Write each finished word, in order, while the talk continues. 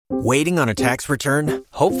Waiting on a tax return?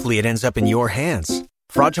 Hopefully it ends up in your hands.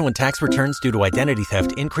 Fraudulent tax returns due to identity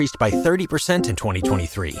theft increased by 30% in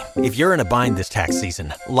 2023. If you're in a bind this tax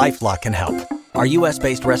season, LifeLock can help. Our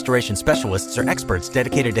U.S.-based restoration specialists are experts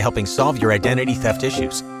dedicated to helping solve your identity theft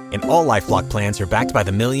issues. And all LifeLock plans are backed by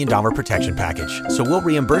the $1 Million Protection Package. So we'll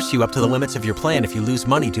reimburse you up to the limits of your plan if you lose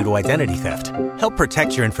money due to identity theft. Help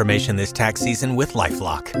protect your information this tax season with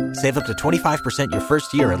LifeLock. Save up to 25% your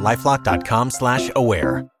first year at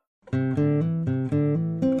LifeLock.com/aware.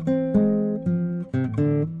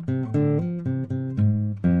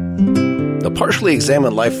 The Partially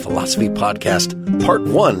Examined Life Philosophy Podcast Part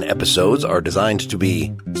 1 episodes are designed to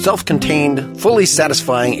be self-contained, fully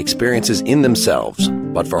satisfying experiences in themselves.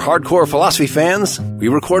 But for hardcore philosophy fans, we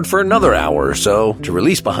record for another hour or so to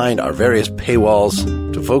release behind our various paywalls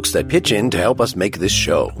to folks that pitch in to help us make this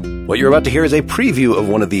show. What you're about to hear is a preview of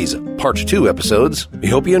one of these Part 2 episodes. We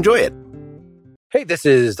hope you enjoy it. Hey, this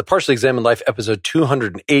is the Partially Examined Life episode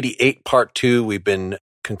 288, Part 2. We've been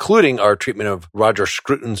concluding our treatment of Roger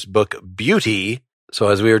Scruton's book, Beauty. So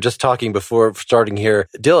as we were just talking before starting here,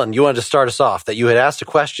 Dylan, you wanted to start us off, that you had asked a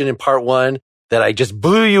question in Part 1 that I just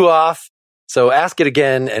blew you off. So ask it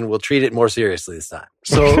again, and we'll treat it more seriously this time.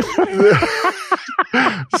 So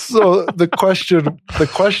the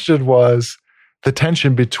question was the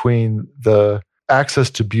tension between the access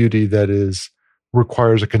to beauty that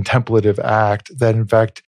requires a contemplative act that in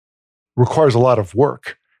fact requires a lot of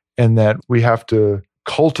work, and that we have to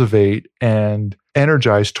cultivate and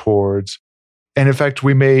energize towards. And in fact,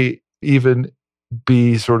 we may even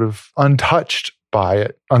be sort of untouched by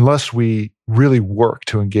it unless we really work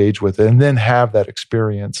to engage with it and then have that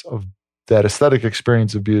experience of that aesthetic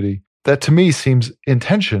experience of beauty. That to me seems in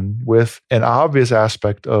tension with an obvious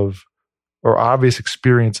aspect of or obvious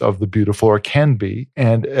experience of the beautiful, or can be.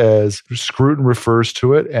 And as Scruton refers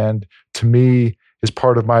to it, and to me is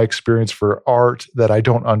part of my experience for art that I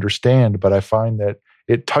don't understand, but I find that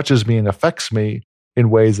it touches me and affects me in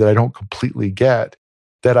ways that I don't completely get,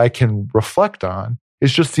 that I can reflect on,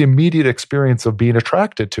 is just the immediate experience of being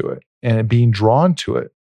attracted to it and being drawn to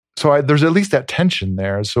it. So there's at least that tension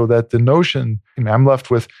there, so that the notion, I'm left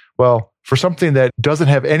with, well, for something that doesn't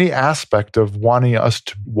have any aspect of wanting us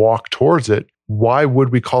to walk towards it, why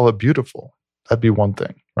would we call it beautiful? That'd be one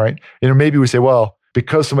thing, right? Maybe we say, well,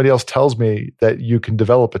 because somebody else tells me that you can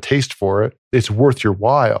develop a taste for it, it's worth your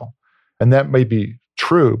while. And that may be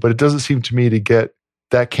true, but it doesn't seem to me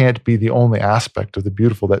that can't be the only aspect of the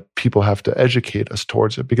beautiful, that people have to educate us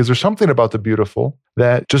towards it. Because there's something about the beautiful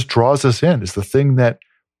that just draws us in. It's the thing that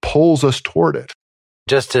pulls us toward it.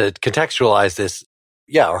 Just to contextualize this,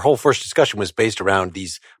 our whole first discussion was based around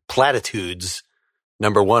these platitudes,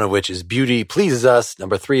 number 1 of which is beauty pleases us,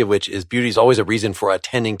 number 3 of which is beauty is always a reason for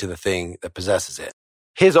attending to the thing that possesses it.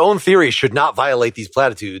 His own theory should not violate these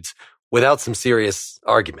platitudes without some serious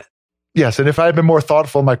argument. Yes, and if I had been more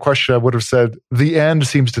thoughtful in my question, I would have said the end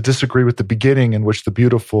seems to disagree with the beginning, in which the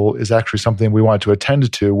beautiful is actually something we want to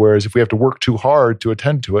attend to, whereas if we have to work too hard to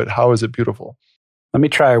attend to it, how is it beautiful? Let me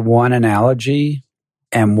try one analogy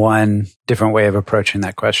and one different way of approaching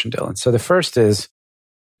that question, Dylan. So the first is,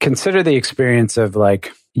 consider the experience of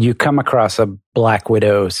you come across a black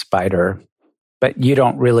widow spider, but you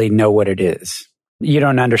don't really know what it is. You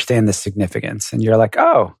don't understand the significance. And you're like,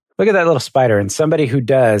 oh, look at that little spider. And somebody who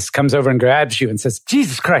does comes over and grabs you and says,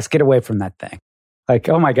 Jesus Christ, get away from that thing. Like,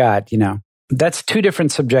 oh my God, that's two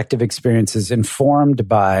different subjective experiences informed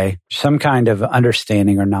by some kind of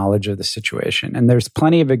understanding or knowledge of the situation. And there's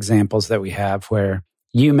plenty of examples that we have where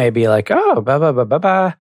you may be like, oh, blah, blah, blah, blah,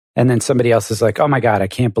 blah. And then somebody else is like, oh my God, I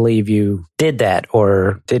can't believe you did that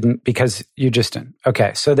or didn't, because you just didn't.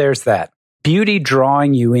 Okay, so there's that. Beauty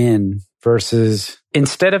drawing you in versus,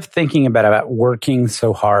 instead of thinking about working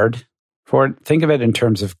so hard for it, think of it in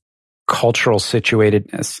terms of cultural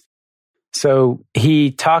situatedness. So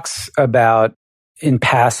he talks about, in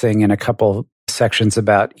passing, in a couple sections,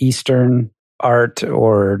 about Eastern art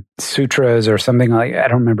or sutras or something like, I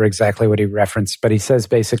don't remember exactly what he referenced, but he says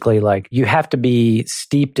basically you have to be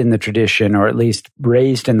steeped in the tradition, or at least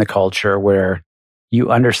raised in the culture where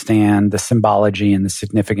you understand the symbology and the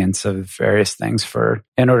significance of various things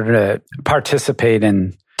in order to participate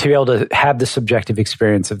and to be able to have the subjective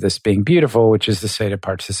experience of this being beautiful, which is to say to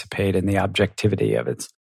participate in the objectivity of it.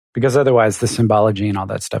 Because otherwise the symbology and all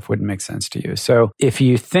that stuff wouldn't make sense to you. So if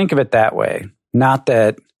you think of it that way, not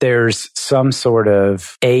that there's some sort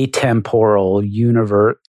of atemporal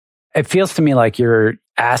universe, it feels to me like you're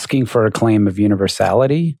asking for a claim of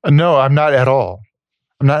universality. No, I'm not at all.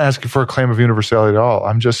 I'm not asking for a claim of universality at all.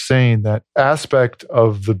 I'm just saying that aspect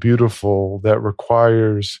of the beautiful that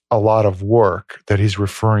requires a lot of work that he's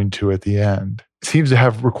referring to at the end seems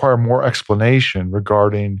to require more explanation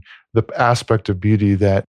regarding the aspect of beauty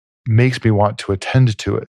that makes me want to attend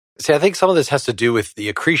to it. See, I think some of this has to do with the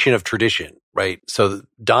accretion of tradition, right? So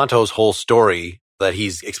Danto's whole story that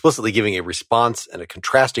he's explicitly giving a response and a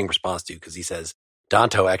contrasting response to, because he says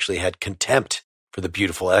Danto actually had contempt for the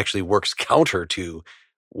beautiful. It actually works counter to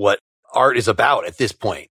what art is about at this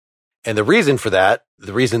point. And the reason for that,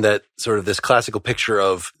 the reason that sort of this classical picture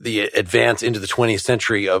of the advance into the 20th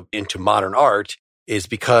century into modern art is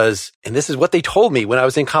because, and this is what they told me when I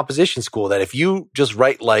was in composition school, that if you just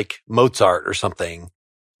write like Mozart or something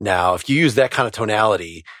now, if you use that kind of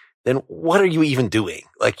tonality, then what are you even doing?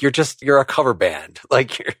 Like you're a cover band.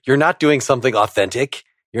 Like you're not doing something authentic.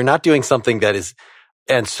 You're not doing something that is,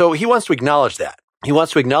 and so he wants to acknowledge that. He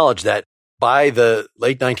wants to acknowledge that by the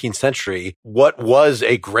late 19th century, what was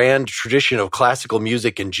a grand tradition of classical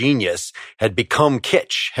music and genius had become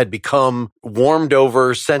kitsch, had become warmed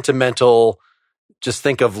over, sentimental. Just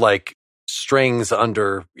think of like strings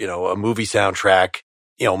under, a movie soundtrack,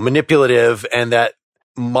 manipulative, and that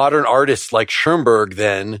modern artists like Schoenberg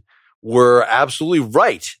then were absolutely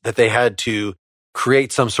right that they had to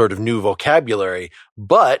create some sort of new vocabulary.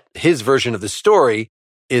 But his version of the story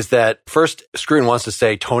is that first, Scruton wants to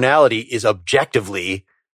say tonality is objectively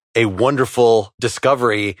a wonderful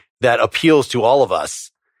discovery that appeals to all of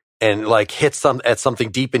us and like hits at something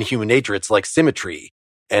deep in human nature. It's like symmetry.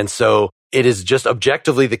 And so it is just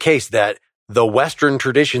objectively the case that the Western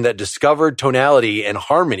tradition that discovered tonality and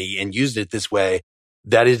harmony and used it this way,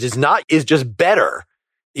 that it is just better.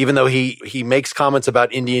 Even though he makes comments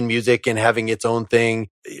about Indian music and having its own thing,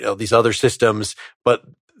 these other systems, but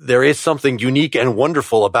there is something unique and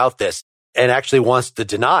wonderful about this, and actually wants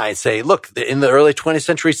to say, look, in the early 20th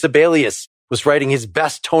century, Sibelius was writing his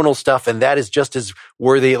best tonal stuff, and that is just as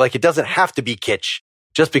worthy. Like, it doesn't have to be kitsch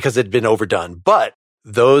just because it had been overdone. But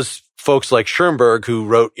those folks like Schoenberg, who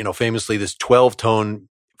wrote, famously this 12-tone,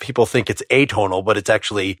 people think it's atonal, but it's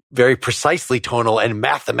actually very precisely tonal and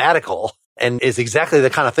mathematical, and is exactly the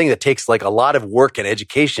kind of thing that takes like a lot of work and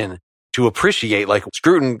education to appreciate. Like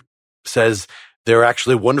Scruton says, there are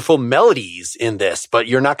actually wonderful melodies in this, but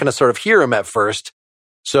you're not going to sort of hear them at first.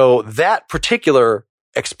 So that particular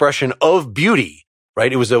expression of beauty,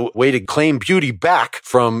 right? It was a way to claim beauty back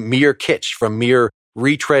from mere kitsch, from mere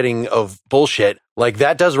retreading of bullshit. Like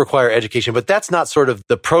that does require education, but that's not sort of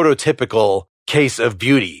the prototypical case of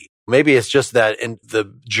beauty. Maybe it's just that in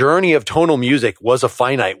the journey of tonal music was a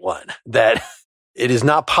finite one, that it is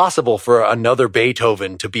not possible for another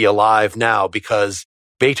Beethoven to be alive now because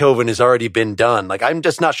Beethoven has already been done. Like, I'm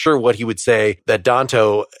just not sure what he would say that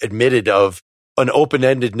Danto admitted of an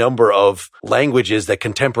open-ended number of languages that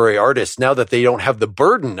contemporary artists, now that they don't have the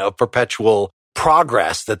burden of perpetual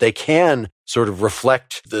progress, that they can sort of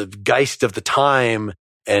reflect the geist of the time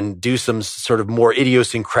and do some sort of more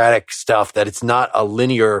idiosyncratic stuff, that it's not a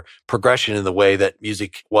linear progression in the way that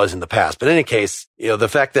music was in the past. But in any case, the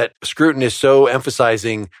fact that Scruton is so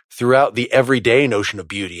emphasizing throughout the everyday notion of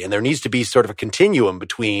beauty, and there needs to be sort of a continuum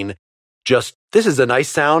between just, this is a nice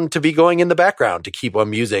sound to be going in the background to keep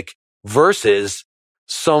on music, versus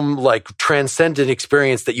some like transcendent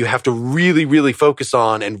experience that you have to really, really focus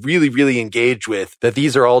on and really, really engage with, that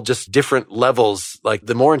these are all just different levels. Like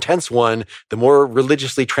the more intense one, the more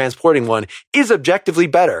religiously transporting one is objectively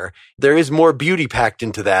better. There is more beauty packed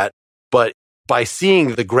into that. But by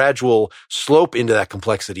seeing the gradual slope into that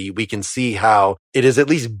complexity, we can see how it is at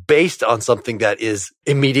least based on something that is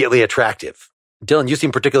immediately attractive. Dylan, you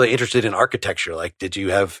seem particularly interested in architecture. Like, did you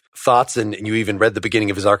have thoughts, and you even read the beginning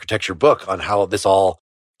of his architecture book on how this all,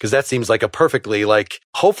 because that seems like a perfectly, like,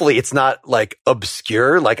 hopefully it's not like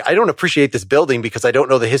obscure. Like, I don't appreciate this building because I don't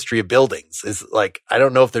know the history of buildings. It's like, I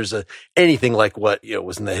don't know if there's anything like what,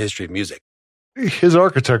 was in the history of music. His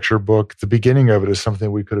architecture book, the beginning of it is something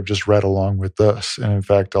we could have just read along with this. And in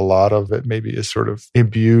fact, a lot of it maybe is sort of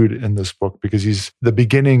imbued in this book, because the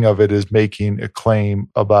beginning of it is making a claim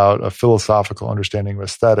about a philosophical understanding of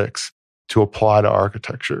aesthetics to apply to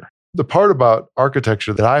architecture. The part about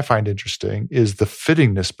architecture that I find interesting is the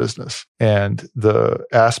fittingness business and the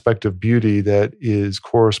aspect of beauty that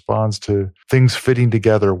corresponds to things fitting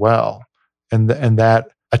together well. And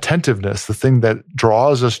that attentiveness, the thing that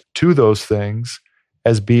draws us to those things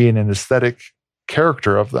as being an aesthetic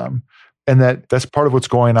character of them. And that's part of what's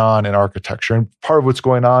going on in architecture, and part of what's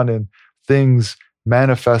going on in things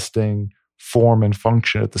manifesting form and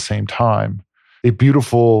function at the same time. A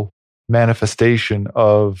beautiful manifestation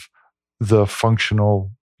of the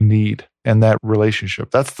functional need and that relationship.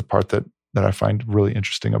 That's the part that I find really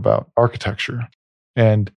interesting about architecture.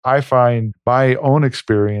 And I find my own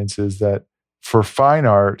experience is that for fine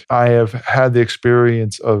art, I have had the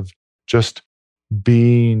experience of just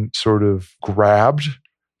being sort of grabbed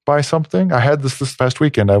by something. I had this past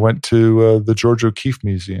weekend. I went to the George O'Keeffe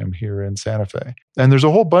Museum here in Santa Fe. And there's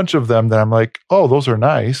a whole bunch of them that I'm like, oh, those are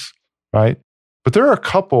nice, right? But there are a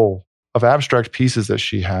couple of abstract pieces that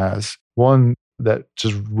she has. One that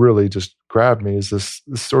just really just grabbed me is this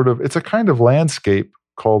sort of, it's a kind of landscape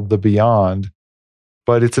called The Beyond,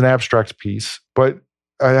 but it's an abstract piece. But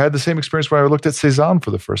I had the same experience when I looked at Cézanne for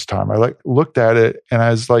the first time. I looked at it and I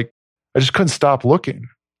was like, I just couldn't stop looking.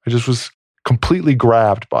 I just was completely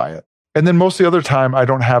grabbed by it. And then most of the other time, I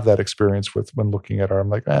don't have that experience when looking at art. I'm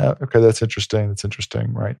like, okay, that's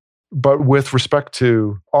interesting, right? But with respect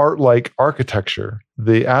to art like architecture,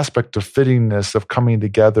 the aspect of fittingness, of coming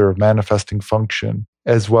together, of manifesting function,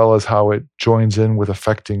 as well as how it joins in with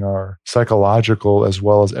affecting our psychological as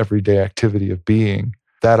well as everyday activity of being,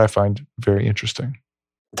 that I find very interesting.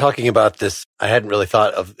 Talking about this, I hadn't really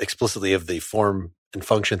thought of explicitly of the form and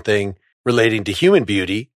function thing relating to human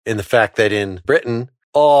beauty, in the fact that in Britain,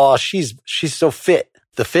 she's so fit.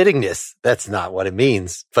 The fittingness, that's not what it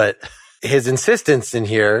means. But his insistence in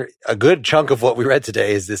here, a good chunk of what we read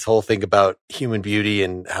today is this whole thing about human beauty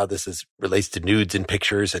and how this relates to nudes in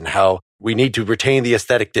pictures and how we need to retain the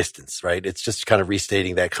aesthetic distance, right? It's just kind of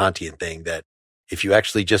restating that Kantian thing that if you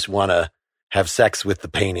actually just want to have sex with the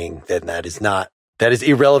painting, then that is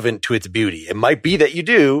irrelevant to its beauty. It might be that you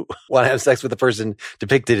do want to have sex with the person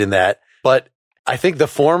depicted in that, but I think the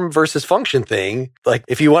form versus function thing, like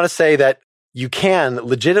if you want to say that you can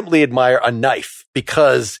legitimately admire a knife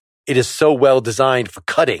because it is so well designed for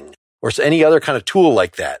cutting or any other kind of tool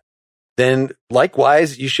like that, then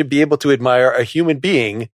likewise, you should be able to admire a human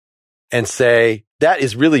being and say, that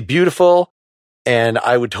is really beautiful and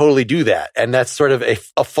I would totally do that. And that's sort of a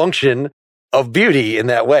function of beauty in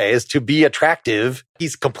that way, is to be attractive.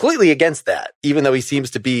 He's completely against that, even though he seems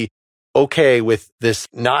to be okay with this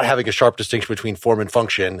not having a sharp distinction between form and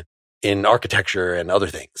function in architecture and other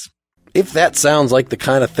things. If that sounds like the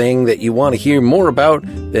kind of thing that you want to hear more about,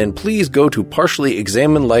 then please go to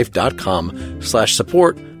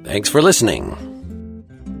partiallyexaminedlife.com/support. Thanks for listening.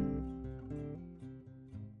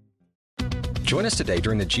 Join us today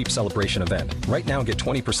during the Jeep Celebration event. Right now, get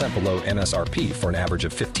 20% below MSRP for an average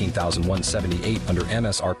of $15,178 under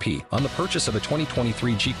MSRP on the purchase of a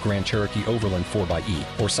 2023 Jeep Grand Cherokee Overland 4xE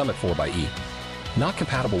or Summit 4xE. Not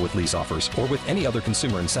compatible with lease offers or with any other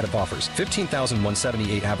consumer incentive offers.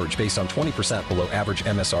 $15,178 average based on 20% below average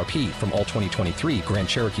MSRP from all 2023 Grand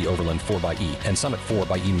Cherokee Overland 4xE and Summit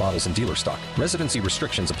 4xE models in dealer stock. Residency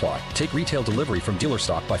restrictions apply. Take retail delivery from dealer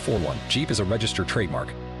stock by 4/1. Jeep is a registered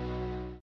trademark.